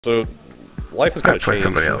So, life has kind of changed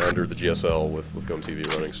under the GSL with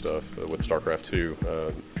GOM.TV running stuff. With StarCraft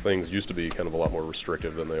 2, things used to be kind of a lot more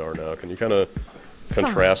restrictive than they are now. Can you kind of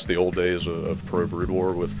contrast the old days of Pro Brood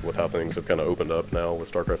War with how things have kind of opened up now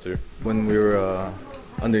with StarCraft 2? When we were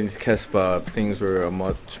underneath KESPA, things were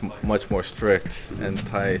much more strict and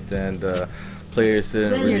tight, and players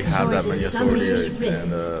didn't really have that many authorities,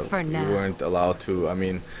 and we weren't allowed to. I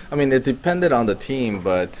mean, it depended on the team,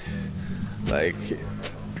 but like,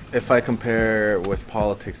 if I compare with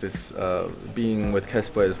politics, this being with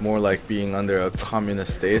KESPA is more like being under a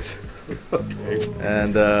communist state.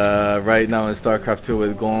 And right now in StarCraft 2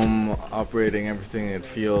 with GOM operating everything, it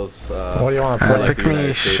feels what do you want to play? like the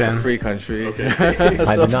United States, a free country. Okay. So,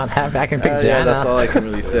 I did not have back in Pig yeah, that's all I can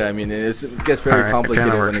really say. I mean, it gets very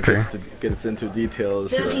complicated when it gets into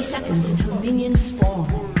details. 30 seconds until minions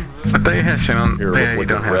spawn. I thought you had Shannon. You're you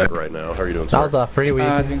don't have it right now. How are you doing, sir? That was a free week.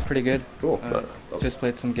 Doing pretty good. Cool. Just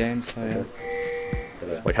played some games, so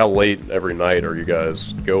yeah. Like, how late every night are you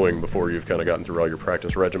guys going before you've kind of gotten through all your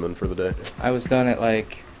practice regimen for the day? I was done at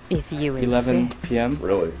like 11 p.m.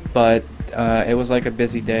 Really? But it was like a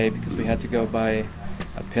busy day because we had to go buy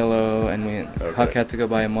a pillow and Huck had to go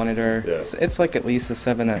buy a monitor. Yeah. So it's like at least a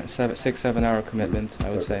 6-7 hour commitment, I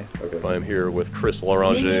would say. Okay. I am here with Chris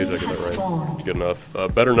Larange. Did I get that right? Good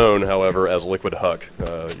enough. Better known, however, as Liquid Huck.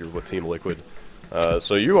 You're with Team Liquid.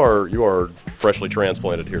 So you are freshly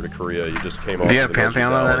transplanted here to Korea. You just came off. Do you have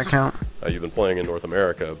Pantheon on that account? You've been playing in North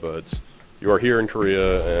America, but you are here in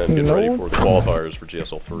Korea and getting ready for the qualifiers for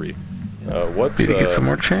GSL 3. Did you get some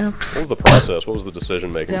more champs? What was the process? What was the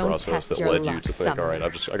decision-making process that led you to think, all right, I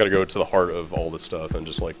got to go to the heart of all this stuff and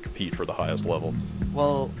just like compete for the highest level?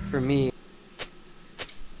 Well, for me,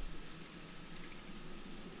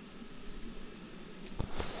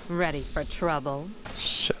 ready for trouble.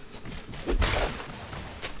 Shit.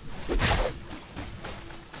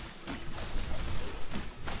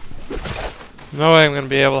 No way I'm gonna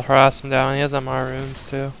be able to harass him down. He has MR runes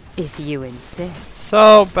too. If you insist.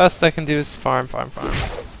 So best I can do is farm. Farm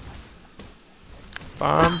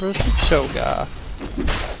versus Choga.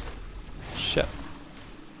 Shit.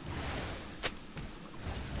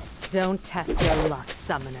 Don't test your luck,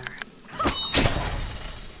 summoner.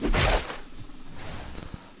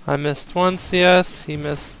 I missed one CS, he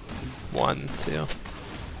missed one too.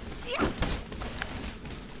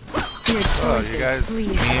 Oh, you guys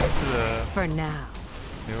streamed the for now.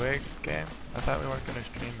 Newegg game? I thought we weren't gonna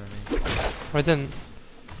stream any. I didn't.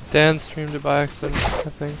 Dan streamed it by accident, I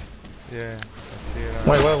think. Yeah, I see it.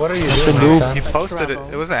 Wait, what are you doing? He posted it.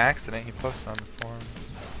 It was an accident. He posted on the forum.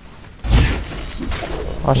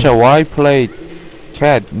 Asha, why play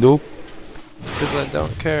Cat, noob? Because I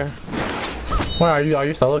don't care. Where are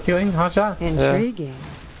you solo queuing, HotShot? Intriguing.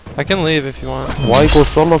 Yeah. I can leave if you want. Why go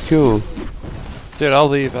solo queue? Dude, I'll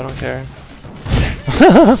leave. I don't care.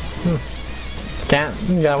 Can't.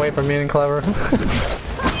 You gotta wait for me and Clever.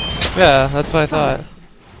 Yeah, that's what I thought.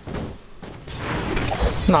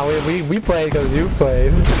 No, we played because you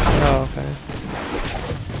played. Oh, okay.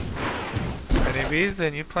 Any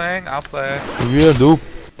reason you playing? I'll play. Yeah, noob.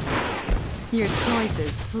 Your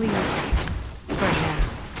choices, please. For now.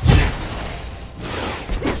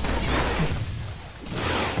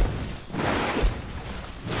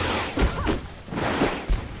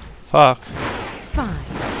 Fuck. Fine.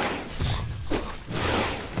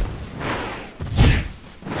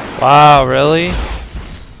 Wow, really?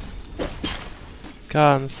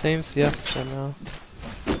 God, I'm the same CS right now.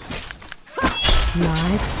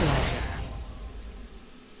 My pleasure.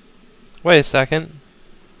 Wait a second.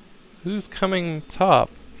 Who's coming top?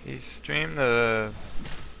 He streamed the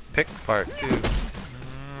pick part too.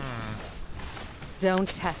 Don't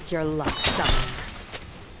test your luck, summoner.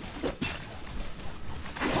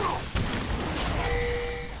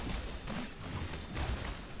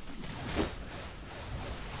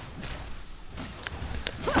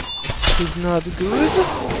 He's not good.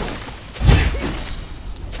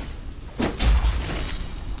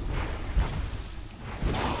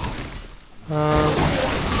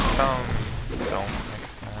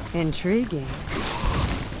 Intriguing.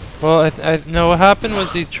 Well, I know what happened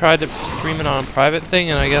was he tried to stream it on a private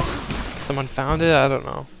thing, and I guess someone found it. I don't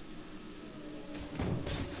know.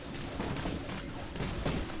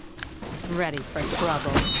 Ready for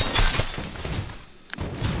trouble.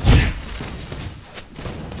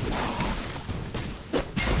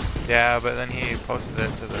 Yeah, but then he posted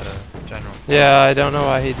it to the general. Yeah, I don't know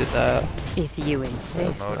why he did that. If you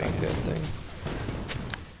insist. Promoting it. Thing.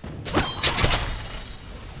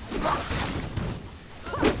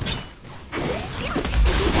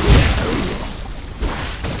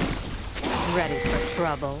 Ready for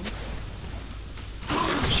trouble.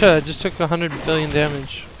 shit, I just took 100 billion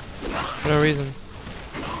damage. For no reason.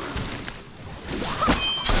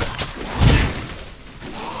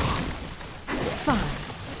 Fine.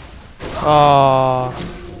 Oh.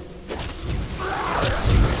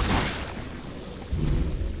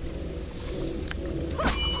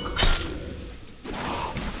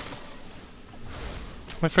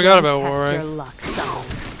 I forgot about Don't test your Warwick. luck, son.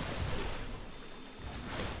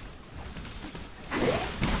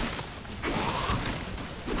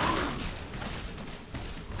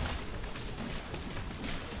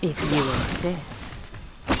 If you insist.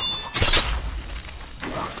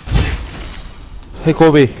 Hey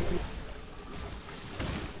Kobe.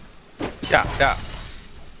 Yeah.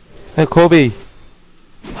 Hey Kobe.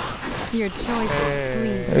 Your choices,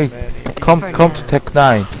 please. Hey, come to Tech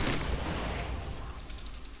 9.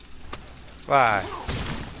 Why?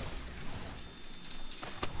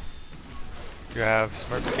 You have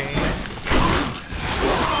Smurf King?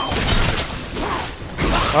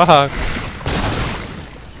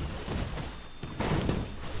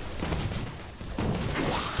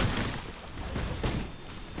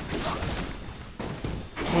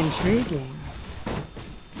 Intriguing.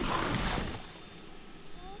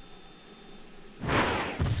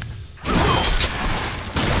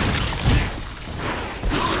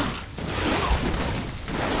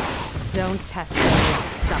 Don't test your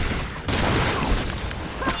luck, son.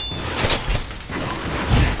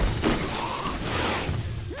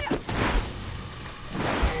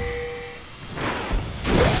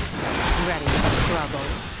 Ready for trouble.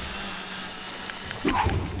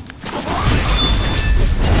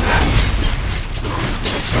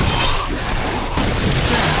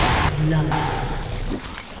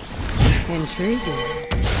 Intriguing.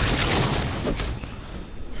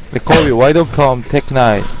 Hey Kobe, why don't come Tech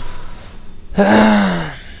 9?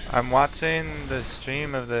 I'm watching the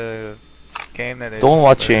stream of the game that is. Don't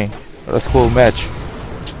watching. Let's go match.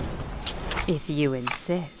 If you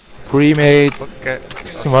insist. Pre-made Okay.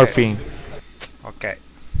 smurfing. Okay.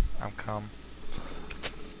 I'm calm.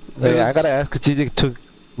 Hey, I gotta ask GG to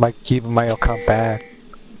give my account back.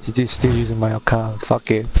 GG still using my account.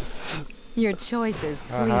 Fuck it. Your choices,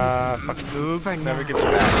 please. Fuck noob. For Never now. get you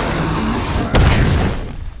back.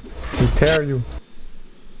 To tear you.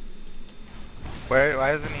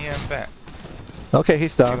 Why isn't he in back? Okay,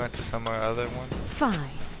 he's He done. went to somewhere other one. Fine.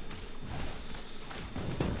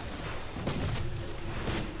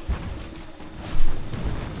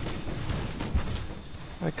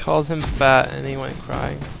 I called him fat and he went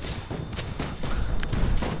crying.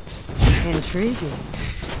 Intriguing.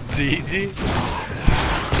 GG.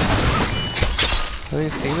 Have you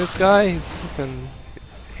seen this guy? He's fucking...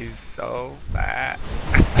 He's so fat.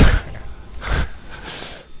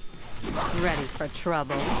 Ready for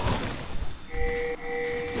trouble.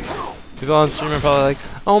 People on stream are probably like,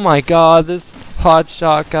 oh my god, this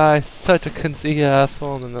hotshot guy is such a conceited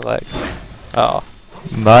asshole, and then they're like, oh.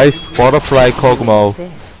 Nice butterfly Kog'Maw.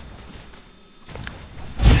 Insist.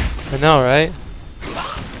 I know, right?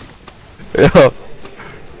 Yeah.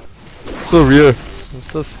 So real. I'm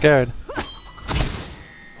so scared.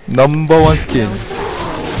 Number 1 skin. Don't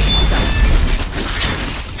test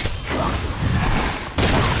your luck,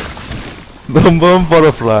 son. Number 1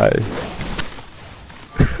 butterfly.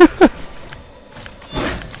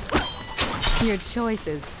 Your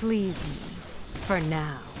choices please me. For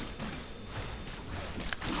now.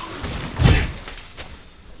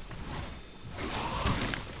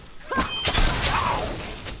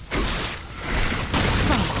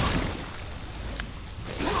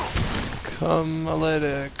 Come a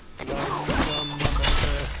lady.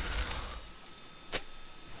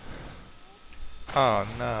 Oh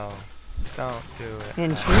no. Don't do it.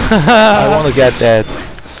 Intriguing. I wanna get that.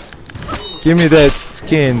 Give me that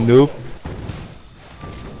skin, noob.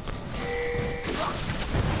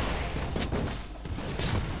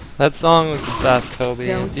 That song was the best, Kobe.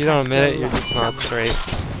 Don't If you don't test admit it, your you're just not luck, straight.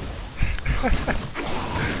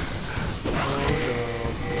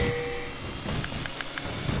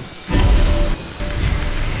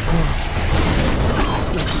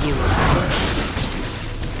 If you insist.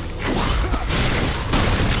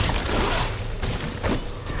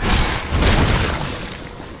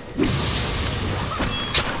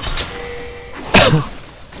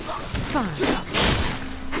 Fine.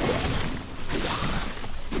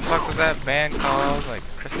 Fuck was that band called? Like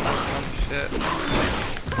Christmas or some shit?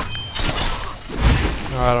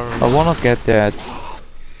 Oh, I don't I remember. wanna get that.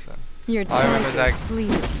 Your All I remember is choices that please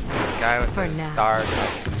me. guy with For the now. star guy.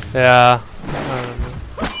 Yeah. I remember.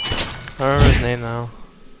 I remember his name now.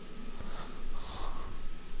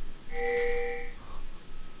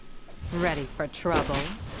 Ready for trouble.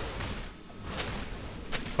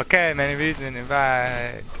 Okay, many reasons,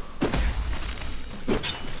 invite.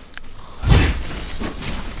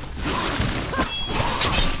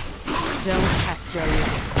 Don't test your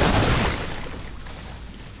luck, son.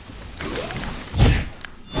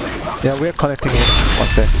 Yeah, we're collecting it. One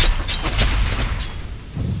sec.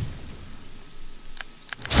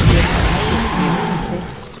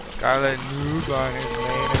 Scarlet noob on his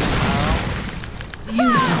lane You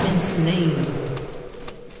have been slain.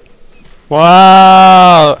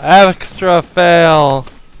 Wow! Extra fail!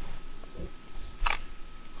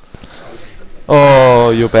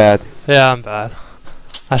 Oh, you're bad. Yeah, I'm bad.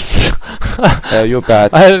 Yeah, you're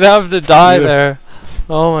bad. I didn't have to die there.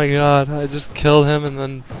 Oh my god, I just killed him and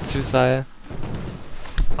then suicide.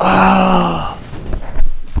 Ah!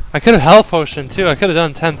 I could have health potion too. I could have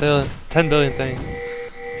done 10 billion things.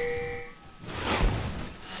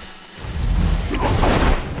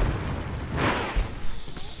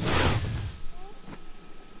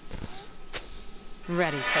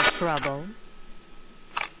 Ready for trouble?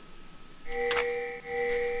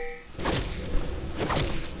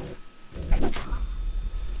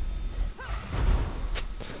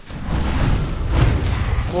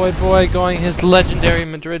 Boy going his legendary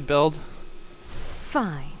Madrid build.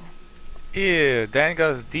 Fine. Ew, Dan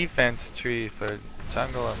goes defense tree for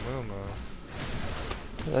jungle and Moo.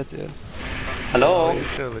 That dude. Hello?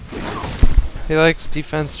 He likes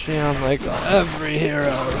defense tree on like every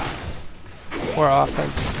hero. Or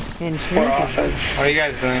offense. Intriguing. What are you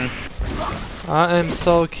guys doing? I am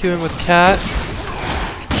solo queuing with Cat.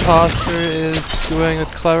 Foster is doing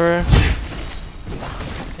with Clever.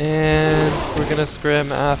 And we're gonna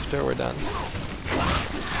scrim after we're done.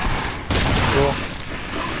 Cool.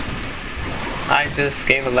 I just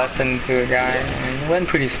gave a lesson to a guy and it went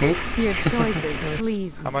pretty smooth. Your choices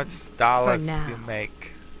please me. How much dollars do now. you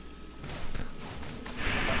make?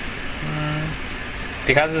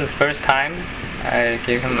 Because it's the first time, I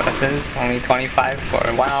gave him lessons, only 25 for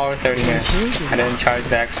 1 hour 30 minutes. I didn't charge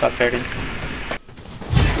the extra 30.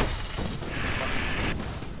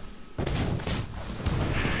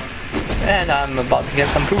 And I'm about to get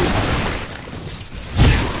some food.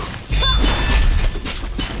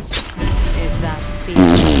 Is that the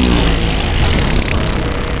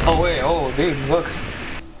Oh wait, oh dude, look.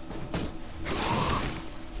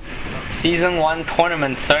 Season 1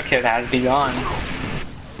 tournament circuit has begun.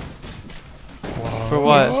 For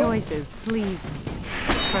what? Your choices please me.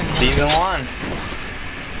 For now. Season 1.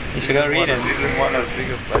 You should go read it. Season 1 of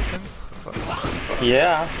League of Legends?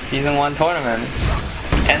 Yeah, Season 1 tournament.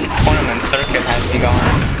 10th tournament circuit has begun.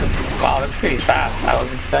 Wow, that's pretty fast. I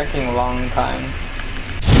was expecting a long time.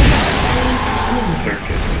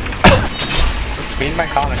 Read my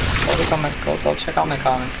comments. Go check out my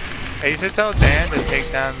comments. Hey, you should tell Dan to take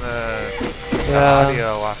down the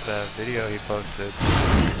audio off the video he posted.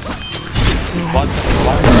 What?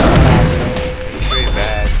 It's pretty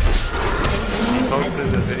bad. He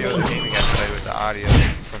posted the video of the game yesterday with the audio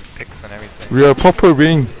from pics and everything. We are purple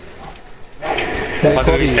ring. What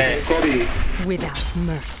do we say? Without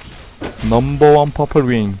mercy. #1 purple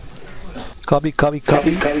ring. Copy.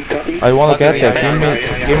 I wanna get that.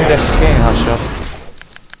 Give me that skin, HotShot.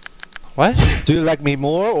 What? Do you like me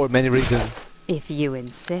more or many reasons? If you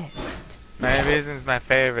insist. Many Reasons my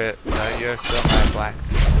favorite, but you're still my black.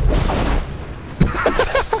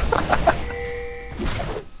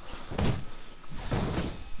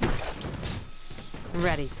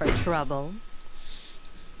 Ready for trouble?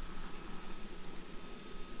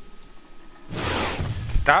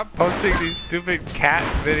 Stop posting these stupid cat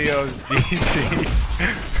videos, GG.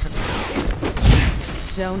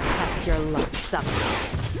 Don't test your luck, sucker.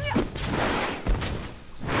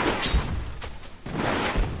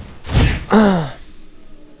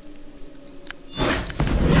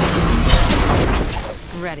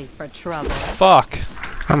 Ready for trouble? Fuck.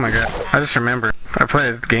 Oh my god, I just remember. I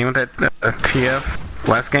played a game with that TF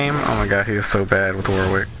last game. Oh my god, he was so bad with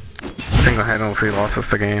Warwick. Single-handedly lost us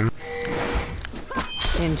the game.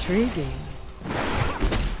 Intriguing.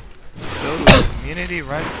 Filled with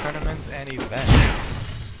community-run tournaments and events.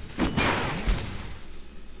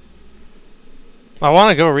 I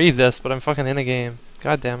want to go read this, but I'm fucking in a game.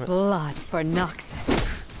 God damn it. Blood for Noxus.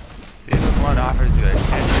 Season 1 offers you a 10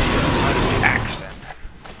 action.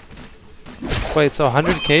 Wait, so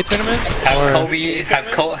 100k tournament?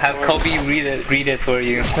 Have Kobe read it for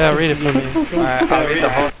you. Yeah, read it for me. Alright, I'll read the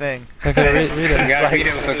whole thing. Okay, read You it. gotta read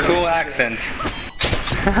it with a cool accent.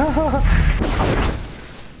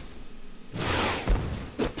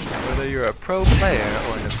 Whether you're a pro player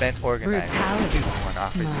or an event organizer, Brutality. Season 1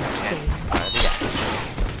 offers you a chance to buy the action.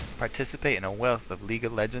 Participate in a wealth of League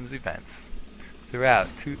of Legends events. Throughout